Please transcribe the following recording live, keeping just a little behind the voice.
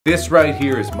This right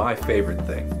here is my favorite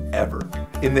thing ever.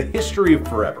 In the history of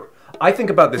forever. I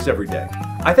think about this every day.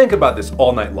 I think about this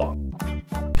all night long.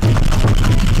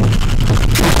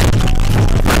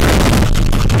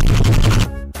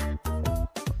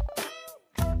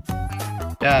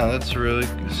 Yeah, that's really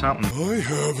something. I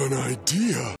have an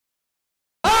idea.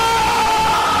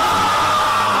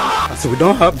 So we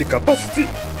don't have the capacity.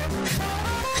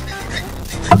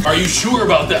 Are you sure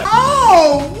about that?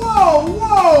 Oh! Whoa!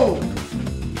 Whoa!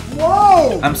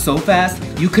 Whoa! I'm so fast,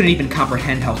 you couldn't even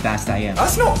comprehend how fast I am.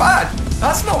 That's not bad.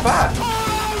 That's not bad.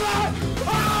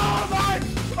 Oh my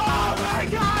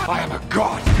God! I am a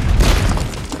god.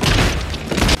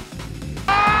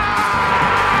 I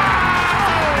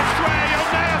swear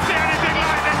you'll never see anything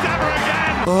like this ever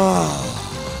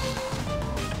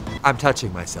again. I'm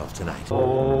touching myself tonight.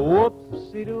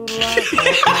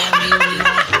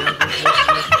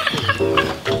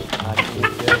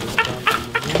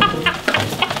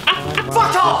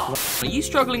 Fuck off! Are you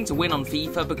struggling to win on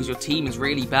FIFA because your team is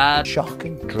really bad?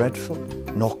 Shocking, dreadful,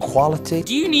 no quality.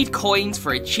 Do you need coins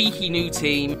for a cheeky new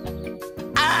team?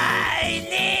 I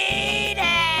need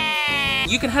it!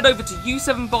 You can head over to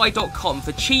u7buy.com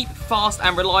for cheap, fast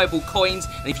and reliable coins,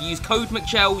 and if you use code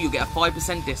Mcjell, you'll get a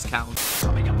 5% discount.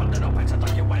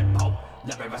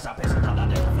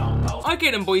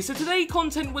 Okay then boys, so today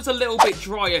content was a little bit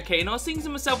dry, okay, and I was thinking to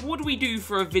myself, what do we do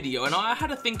for a video? And I had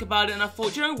to think about it and I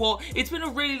thought, you know what, it's been a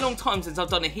really long time since I've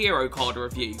done a hero card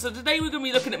review. So today we're going to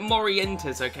be looking at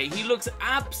Morientes, okay, he looks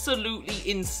absolutely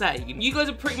insane. You guys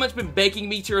have pretty much been begging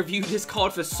me to review this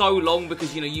card for so long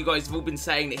because, you know, you guys have all been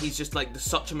saying that he's just like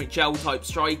such a Mcjell type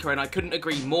striker, and I couldn't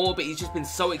agree more, but he's just been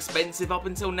so expensive up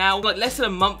until now. Like less than a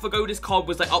month ago, this card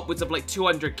was like upwards of like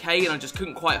 200k and I just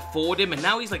couldn't quite afford him, and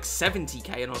now he's like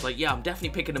 70k and I was like, yeah, I'm definitely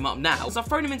picking him up now. So I've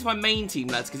thrown him into my main team,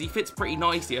 lads, because he fits pretty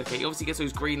nicely, okay? He obviously gets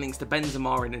those green links to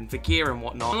Benzema and Fekir and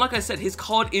whatnot. And like I said, his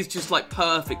card is just like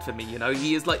perfect for me, you know?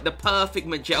 He is like the perfect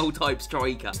Mcjell type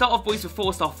striker. Start off, boys, with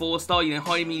 4-star, 4-star, you know,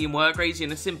 high, medium work rates, you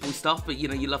know, simple stuff, but you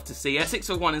know, you love to see it.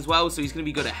 6'1" as well, so he's going to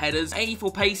be good at headers.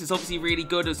 84 pace is obviously really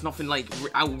good. It's nothing like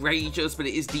outrageous, but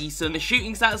it is decent. The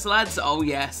shooting stats, lads, oh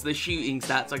yes, the shooting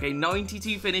stats, okay?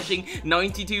 92 finishing,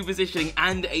 92 positioning,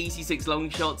 and 86 long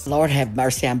shots. Lord have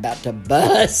mercy, I'm about to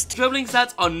bust. Dribbling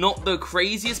stats are not the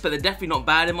craziest, but they're definitely not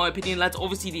bad in my opinion, lads.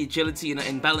 Obviously, the agility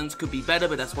and balance could be better,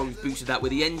 but that's why we've boosted that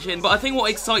with the engine. But I think what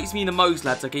excites me the most,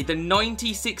 lads, okay, the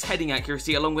 96 heading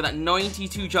accuracy along with that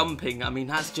 92 jumping, I mean,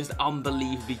 that's just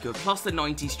unbelievably good. Plus the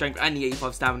 90 strength and the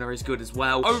 85 stamina is good as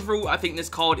well. Overall, I think this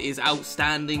card is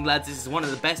outstanding, lads. This is one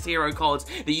of the best hero cards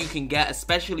that you can get,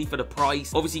 especially for the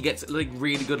price. Obviously, he gets like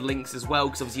really good links as well,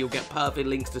 because obviously you'll get perfect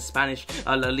links to Spanish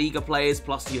La Liga players,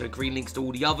 plus, you know, green links to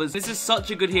all the others. This is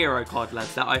such a good hero card,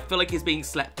 lads, that I feel like is being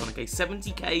slept on, okay?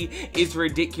 70k is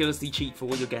ridiculously cheap for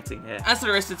what you're getting here. As for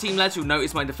the rest of the team, lads, you'll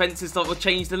notice my defenses sort of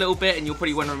changed a little bit, and you're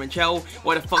probably wondering, Mcjell,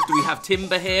 why the fuck do we have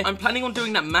Timber here? I'm planning on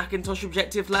doing that Macintosh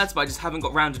objective, lads, but I just haven't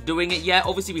got around to doing it yet.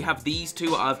 Obviously, we have these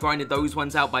two. I've grinded those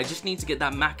ones out, but I just need to get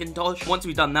that Macintosh. Once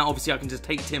we've done that, obviously, I can just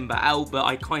take Timber out, but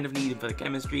I kind of need him for the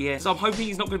chemistry here. So I'm hoping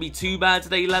he's not going to be too bad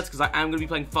today, lads, because I am going to be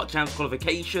playing FUT Champs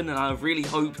qualification, and I really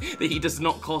hope that he does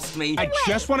not cost me. I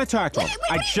just want to talk to him.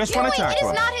 I just want to talk to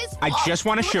him. I just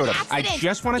want to shoot him. I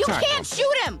just want to talk to him. You can't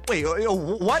shoot him. Wait,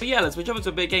 what? But yeah, let's jump into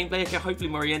a big gameplay. Okay, hopefully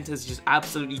Morientes is just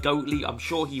absolutely goatly. I'm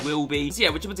sure he will be. So yeah,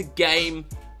 we'll jump into game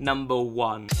number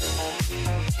 1.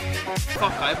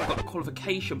 Fuck, I haven't got the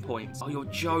qualification points. Oh, you're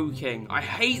joking. I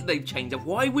hate they've changed it.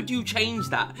 Why would you change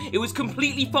that? It was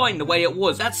completely fine the way it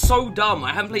was. That's so dumb.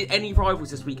 I haven't played any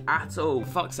rivals this week at all.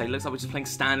 For fuck's sake, looks like we're just playing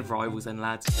standard rivals then,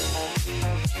 lads.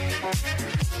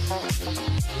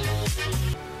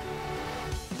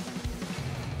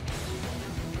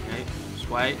 Okay, just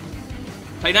wait.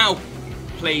 Play now.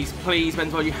 Please, please,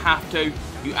 Benzema, you have to.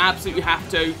 You absolutely have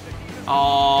to.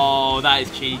 Oh, that is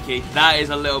cheeky. That is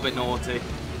a little bit naughty.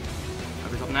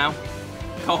 Over top now.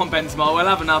 Come on, Benzema. We'll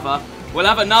have another. We'll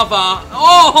have another.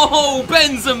 Oh,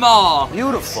 Benzema!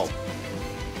 Beautiful.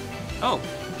 Oh.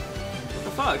 What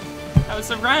the fuck? That was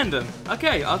so random.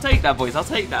 Okay, I'll take that, boys. I'll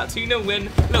take that. 2-0 win.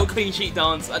 Little clean sheet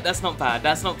dance. That's not bad.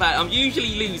 That's not bad. I'm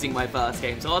usually losing my first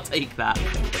game, so I'll take that.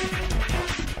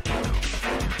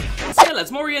 So yeah,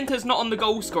 lads, Moriente's not on the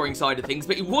goal scoring side of things,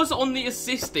 but he was on the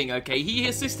assisting, okay? He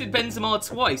assisted Benzema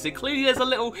twice, so clearly there's a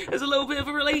little bit of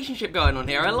a relationship going on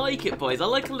here. I like it, boys. I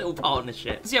like a little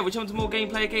partnership. So yeah, we'll jump to more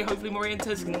gameplay, okay? Hopefully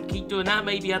Morientes can keep doing that,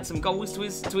 maybe add some goals to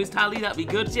his tally. That'd be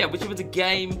good. So yeah, we'll jump into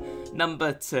game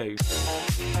number 2. So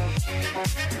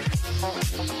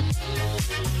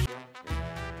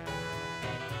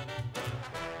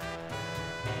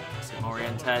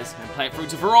Morientes, and play it through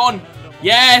to Veron.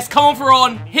 Yes, come on,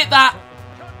 Veron. Hit that.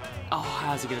 Oh,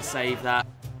 how's he going to save that?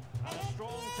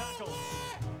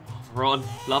 Veron,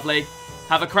 lovely.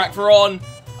 Have a crack, Veron.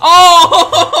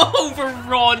 Oh,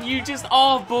 Veron, you just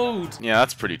are bald. Yeah,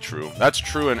 that's pretty true. That's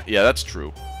true, and yeah, that's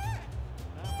true.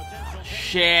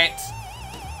 Shit.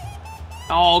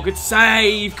 Oh, good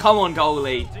save. Come on,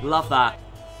 goalie. Love that.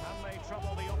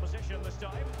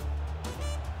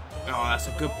 Oh, that's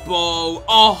a good ball.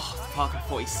 Oh, fuck, I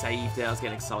thought he saved it. I was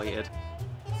getting excited.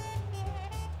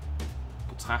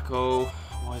 Good tackle.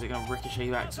 Why is it going to ricochet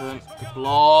back to him? Good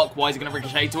block. Why is it going to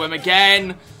ricochet to him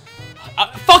again?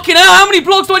 Fucking hell, how many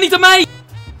blocks do I need to make?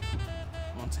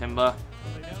 Come on, Timber.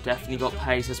 You've definitely got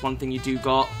pace. That's one thing you do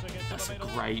got. That's a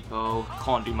great ball.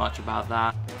 Can't do much about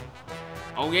that.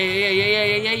 Oh, yeah.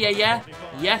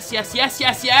 Yes. Give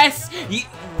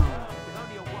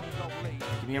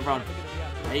me a run.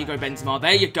 There you go, Benzema.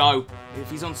 There you go. If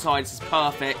he's onside, this is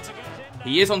perfect.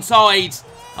 He is onside.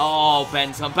 Oh,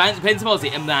 Benzema. Benzema's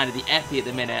the man of the epi at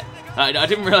the minute. I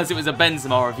didn't realise it was a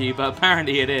Benzema review, but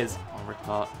apparently it is. Oh,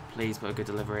 Rickard, please put a good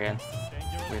delivery in.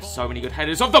 We have so many good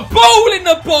headers of the ball in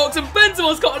the box, and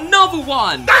Benzema's got another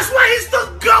one. That's why he's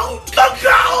the GOAT! The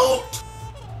GOAT!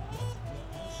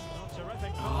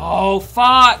 Oh,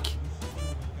 fuck.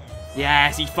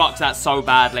 Yes, he fucks that so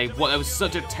badly. What? That was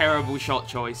such a terrible shot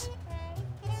choice.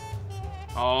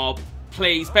 Oh,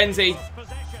 please, Benzi.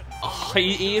 Oh,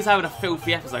 he is having a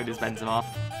filthy episode, is Benzema.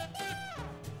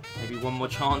 Maybe one more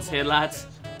chance here, lads.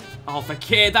 Oh,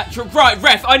 Fakir, that... Right,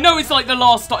 ref, I know it's like the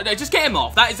last stop. No, just get him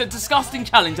off. That is a disgusting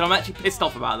challenge, and I'm actually pissed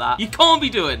off about that. You can't be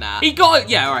doing that. He got...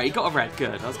 Yeah, alright, he got a red.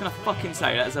 Good. I was going to fucking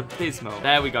say, that's abysmal.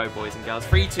 There we go, boys and girls.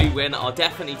 3-2 win. I'll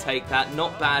definitely take that.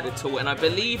 Not bad at all. And I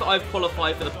believe I've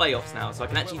qualified for the playoffs now, so I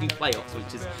can actually do playoffs,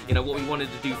 which is, you know, what we wanted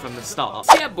to do from the start.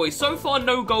 So, yeah, boys, so far,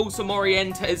 no goals for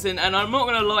Morientes, and I'm not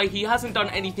going to lie, he hasn't done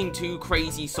anything too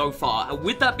crazy so far.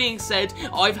 With that being said,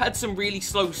 I've had some really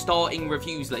slow starting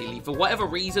reviews lately. For whatever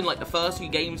reason, like the first few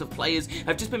games of players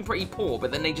have just been pretty poor, but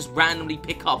then they just randomly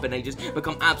pick up and they just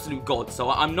become absolute gods.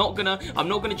 So I'm not gonna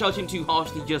judge him too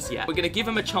harshly just yet. We're gonna give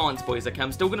him a chance, boys. Okay,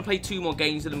 I'm still gonna play 2 more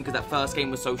games with him because that first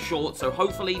game was so short. So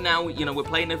hopefully now, you know, we're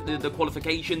playing the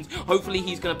qualifications. Hopefully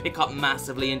he's gonna pick up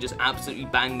massively and just absolutely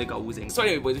bang the goals in. So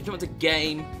anyway, boys, we jump into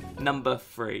game number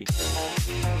 3.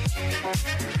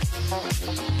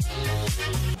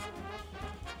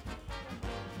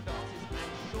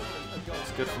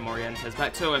 It's good for Morientes.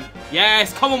 Back to him.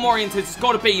 Yes, come on, Morientes. It's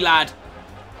got to be, lad.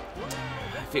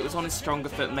 If it was on his stronger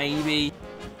foot, maybe.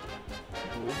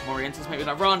 Ooh, Morientes, maybe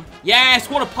that run. Yes,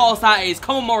 what a pass that is.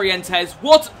 Come on, Morientes.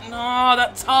 What? No,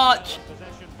 that touch.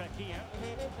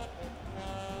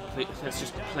 Let's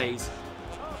just, please.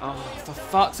 Oh, for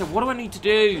fuck's sake. What do I need to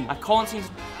do? I can't seem to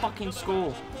fucking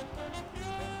score.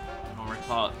 Come on,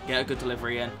 Rickard. Get a good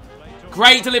delivery in.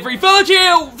 Great delivery.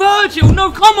 Virgil! Virgil!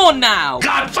 No, come on now!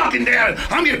 God fucking damn it!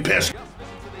 I'm getting pissed!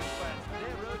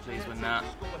 Please win that.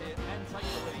 What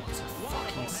a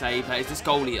fucking save that is. This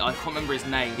goalie, I can't remember his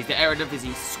name. He's the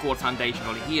Eredivisie squad foundation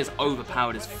goalie. He is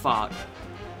overpowered as fuck.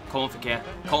 Come on, Fakir.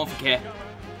 Come on, Fakir.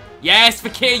 Yes,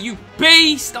 Fakir, you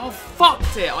beast! I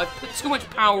fucked it. I put too much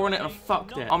power on it and I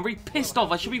fucked it. I'm really pissed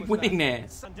off. I should be winning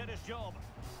this.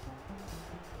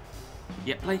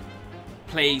 Yeah, play.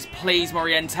 Please, please,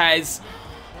 Morientes.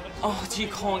 Oh, you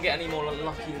can't get any more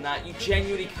unlucky than that. You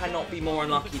genuinely cannot be more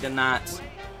unlucky than that.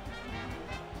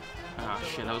 Ah,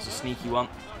 shit, that was a sneaky one.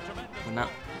 And that.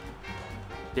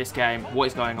 This game, what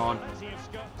is going on?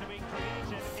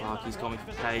 Oh, fuck, he's got me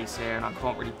for pace here, and I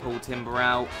can't really pull Timber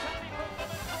out.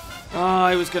 Oh,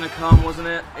 it was going to come, wasn't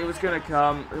it? It was going to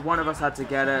come. One of us had to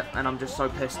get it, and I'm just so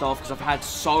pissed off because I've had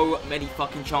so many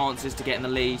fucking chances to get in the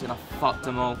lead, and I fucked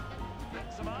them all.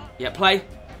 Yeah, play.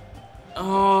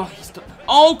 Oh,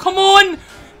 oh, come on!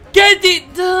 Get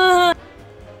it done!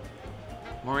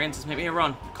 Morientes, make me a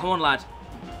run. Come on, lad.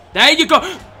 There you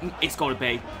go! It's got to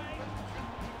be.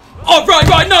 Oh,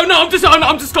 right, no,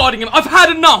 I'm discarding him. I've had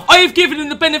enough. I have given him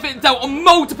the benefit of the doubt on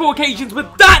multiple occasions,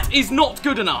 but that is not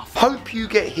good enough. Hope you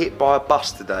get hit by a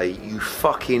bus today, you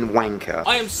fucking wanker.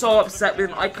 I am so upset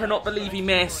with him. I cannot believe he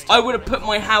missed. I would have put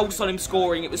my house on him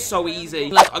scoring. It was so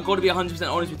easy. Like, I've got to be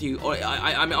 100% honest with you.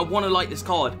 I mean, I want to like this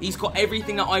card. He's got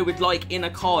everything that I would like in a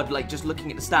card, like just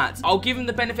looking at the stats. I'll give him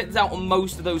the benefit of the doubt on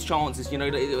most of those chances, you know,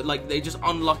 like they're just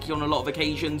unlucky on a lot of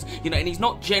occasions, you know, and he's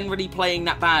not generally playing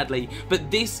that badly,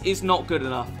 but this is not good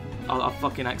enough. I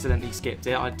fucking accidentally skipped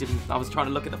it. I was trying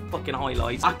to look at the fucking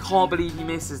highlights. I can't believe he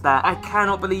misses that. I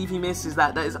cannot believe he misses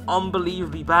that. That is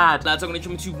unbelievably bad. Lads, I'm going to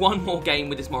jump into one more game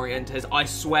with this Morientes. I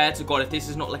swear to God, if this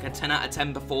is not like a 10 out of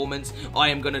 10 performance, I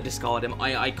am going to discard him.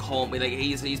 I can't. Like,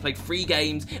 he's played 3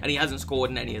 games and he hasn't scored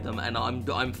in any of them, and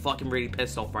I'm fucking really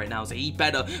pissed off right now. So he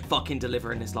better fucking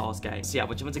deliver in this last game. So yeah,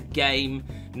 we'll jump into game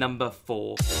number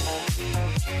 4.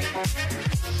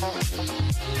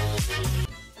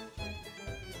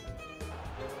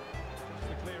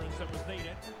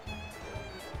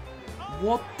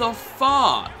 What the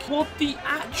fuck? What the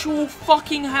actual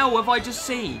fucking hell have I just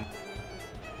seen?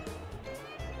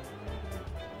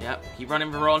 Yep, keep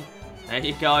running, Veron. There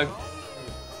you go.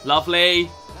 Lovely.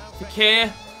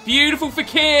 Fekir. Beautiful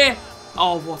Fekir.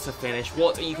 Oh, what a finish.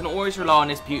 What? You can always rely on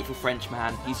this beautiful French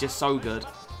man. He's just so good.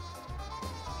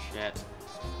 Shit.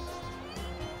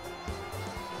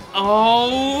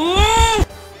 Oh!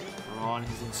 Veron,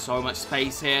 he's in so much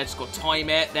space here. Just got to time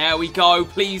it. There we go.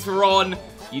 Please, Veron.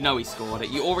 You know he scored it.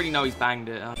 You already know he's banged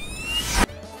it.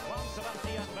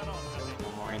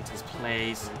 Morientes,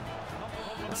 please.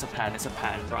 It's a pen. It's a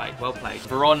pen. Right, well played.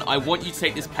 Veron, I want you to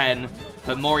take this pen,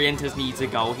 but Morientes needs a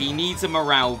goal. He needs a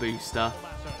morale booster.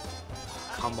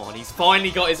 Come on. He's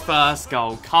finally got his first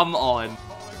goal. Come on.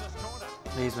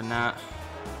 Please win that.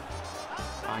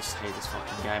 I just hate this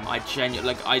fucking game. I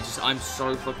genuinely, like, I'm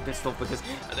so fucking pissed off because...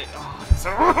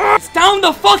 it's down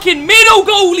the fucking middle,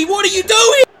 goalie! What are you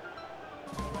doing?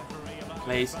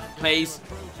 Please, please.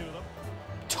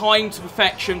 Time to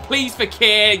perfection. Please,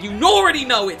 Fekir. You already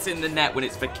know it's in the net when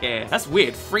it's Fekir. That's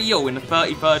weird. 3-0 in the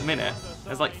 33rd minute.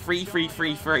 There's like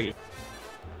 3-3-3-3.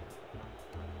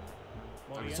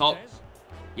 Over the top.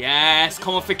 Yes,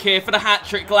 come on, Fekir, for the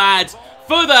hat-trick, lad.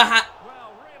 For the hat...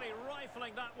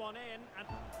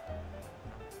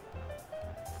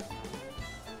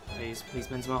 Please, please,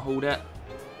 Benzema, hold it.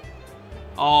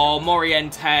 Oh,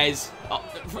 Morientes. Oh,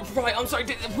 right, I'm sorry.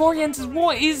 Morientes,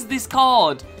 what is this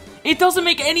card? It doesn't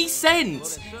make any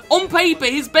sense. On paper,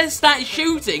 his best stat is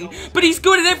shooting, but he's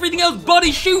good at everything else but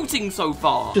his shooting so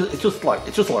far. It's just like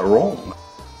wrong.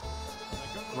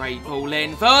 Great ball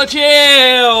in.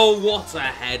 Virgil! What a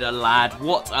header, lad.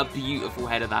 What a beautiful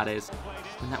header that is.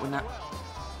 Win that.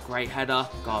 Great header.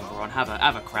 Go on, Veron.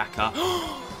 Have a cracker.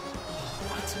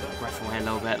 I took a breath away a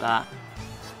little bit there.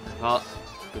 But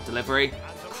good delivery.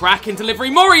 Cracking delivery.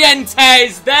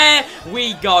 Morientes! There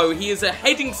we go. He is a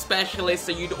heading specialist,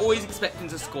 so you'd always expect him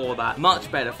to score that.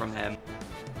 Much better from him.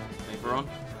 Play on.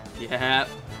 Yeah.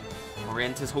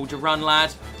 Morientes, hold your run,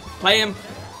 lad. Play him.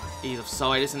 He's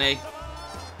offside, isn't he?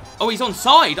 Oh, he's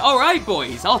onside. All right,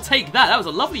 boys. I'll take that. That was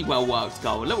a lovely, well-worked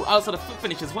goal. A little outside of foot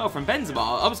finish as well from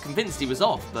Benzema. I was convinced he was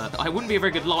off, but I wouldn't be a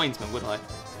very good linesman, would I?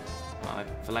 All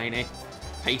right, Fellaini.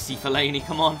 Pacey Fellaini,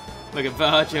 come on. Look at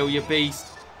Virgil, you beast.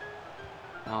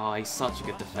 Oh, he's such a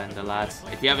good defender, lads.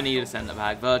 If you ever need a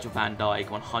centre-back, Virgil van Dijk,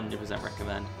 100%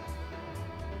 recommend.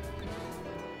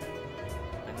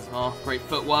 Benzema, great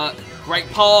footwork, great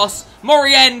pass.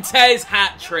 Morientes,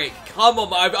 hat-trick. Come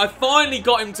on, I finally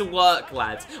got him to work,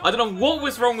 lads. I don't know what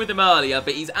was wrong with him earlier,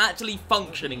 but he's actually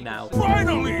functioning now.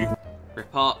 Finally!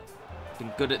 Rip up.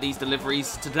 Been good at these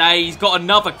deliveries today. He's got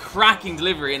another cracking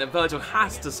delivery, and Virgil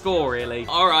has to score, really.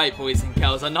 Alright, boys and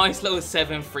girls, a nice little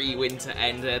 7-3 win to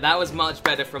end. That was much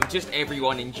better from just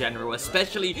everyone in general,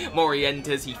 especially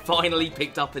Morientes. He finally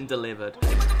picked up and delivered.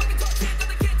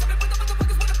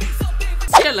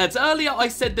 Yeah, lads, earlier I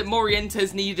said that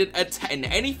Morientes needed a 10.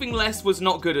 Anything less was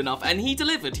not good enough, and he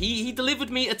delivered. He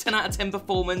delivered me a 10 out of 10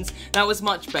 performance. That was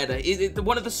much better.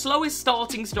 One of the slowest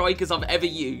starting strikers I've ever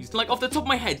used. Like, off the top of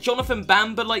my head, Jonathan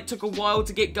Bamba, like, took a while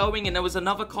to get going, and there was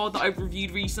another card that I've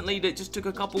reviewed recently that just took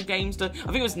a couple games to... I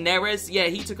think it was Neres. Yeah,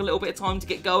 he took a little bit of time to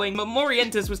get going, but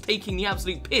Morientes was taking the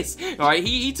absolute piss. Alright,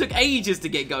 he took ages to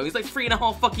get going. It's like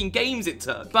 3.5 fucking games it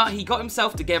took. But he got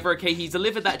himself together, okay? He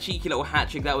delivered that cheeky little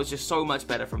hat-trick. That was just so much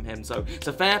better from him, so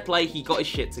fair play, he got his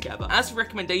shit together. As for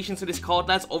recommendations for this card,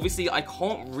 lads, obviously I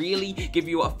can't really give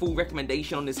you a full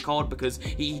recommendation on this card because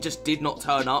he just did not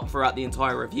turn up throughout the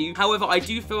entire review. However, I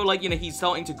do feel like, you know, he's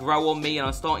starting to grow on me and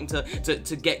I'm starting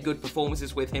to get good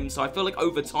performances with him, so I feel like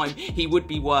over time he would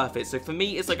be worth it. So for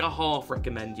me, it's like a half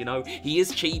recommend, you know? He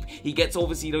is cheap, he gets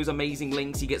obviously those amazing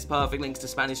links, he gets perfect links to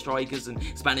Spanish strikers and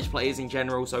Spanish players in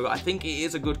general, so I think it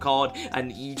is a good card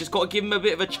and you just got to give him a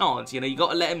bit of a chance, you know? You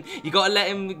got to let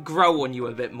him grow on you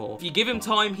a bit more. If you give him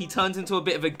time, he turns into a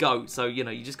bit of a goat, so you know,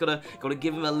 you just gotta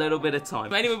give him a little bit of time.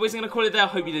 But anyway, boys, I'm gonna call it there. I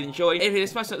hope you did enjoy. If you did,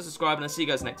 smash that subscribe and I'll see you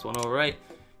guys next one. All right,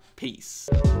 peace.